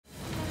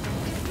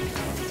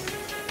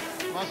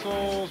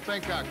Mussels,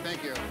 Bangkok,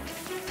 thank you.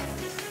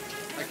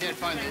 I can't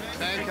find them.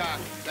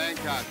 Bangkok,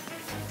 Bangkok.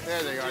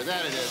 There they are,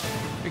 that it is.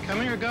 You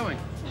coming or going?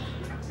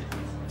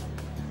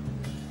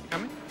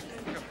 Coming?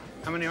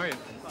 How many are you?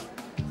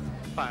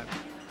 5.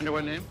 Under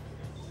what name?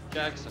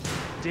 Jackson.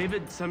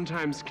 David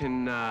sometimes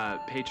can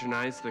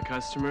patronize the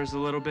customers a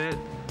little bit.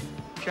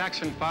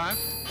 Jackson 5.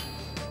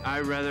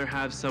 I'd rather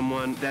have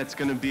someone that's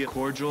gonna be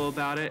cordial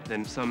about it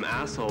than some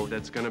asshole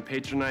that's gonna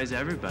patronize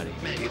everybody.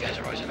 Man, you guys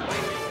are always annoying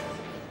me.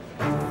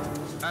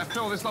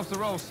 Phil, this lobster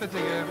roll's sitting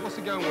here. What's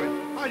it going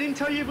with? I didn't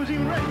tell you it was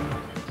even ready.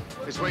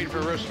 He's waiting for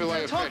a roast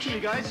fillet of Talk fish. to me,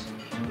 guys.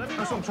 That's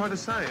what I'm trying to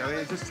say. I mean,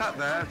 it's just sat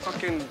there,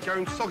 fucking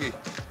going soggy.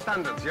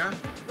 Standards, yeah?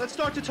 Let's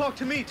start to talk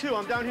to me, too.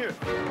 I'm down here.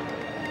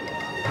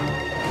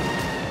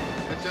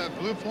 It's a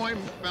Blue Point,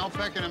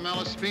 Malbec, and a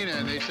Malaspina,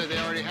 and they said they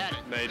already had it.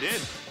 They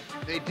did.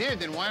 They did,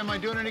 then why am I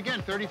doing it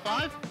again?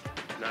 35?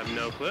 I have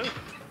no clue.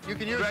 You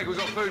can use Greg, we've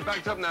got food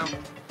backed up now.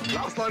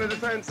 Last line of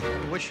defense.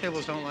 Which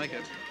tables don't like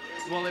it?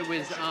 Well, it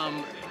was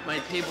my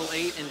table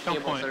 8 and Don't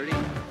table point. 30.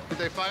 Did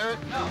they fire it?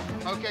 No.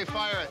 Okay,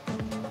 fire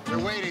it. They're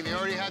waiting. They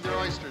already had their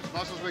oysters.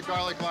 Mussels with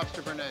garlic,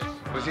 lobster béarnaise.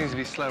 Well, it seems to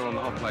be slower on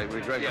the hot plate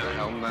with Greg at the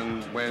helm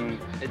than when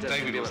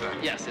David was there.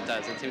 Yes, it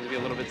does. It seems to be a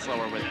little bit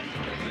slower with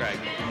Greg.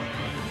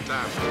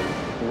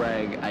 Damn.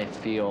 Greg, I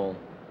feel,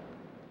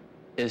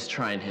 is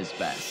trying his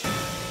best.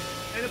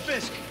 Hey, the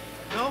bisque.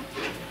 No?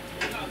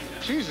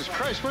 Jesus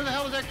Christ, where the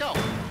hell did that go?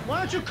 Why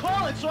don't you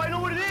call it so I know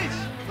what it is?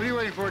 What are you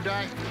waiting for,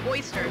 Di?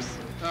 Oysters.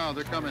 Oh,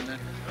 they're coming then.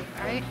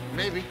 All right.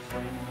 Maybe.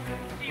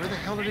 Where the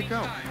hell did it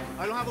go?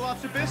 I don't have a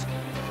lobster bisque?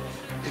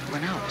 It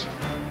went out.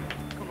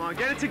 Come on,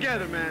 get it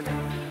together, man.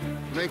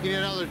 Making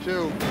another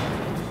 2.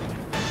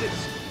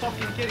 Shit's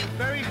fucking getting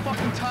very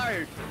fucking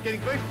tired.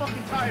 Getting very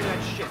fucking tired of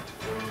that shit.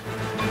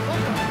 What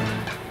the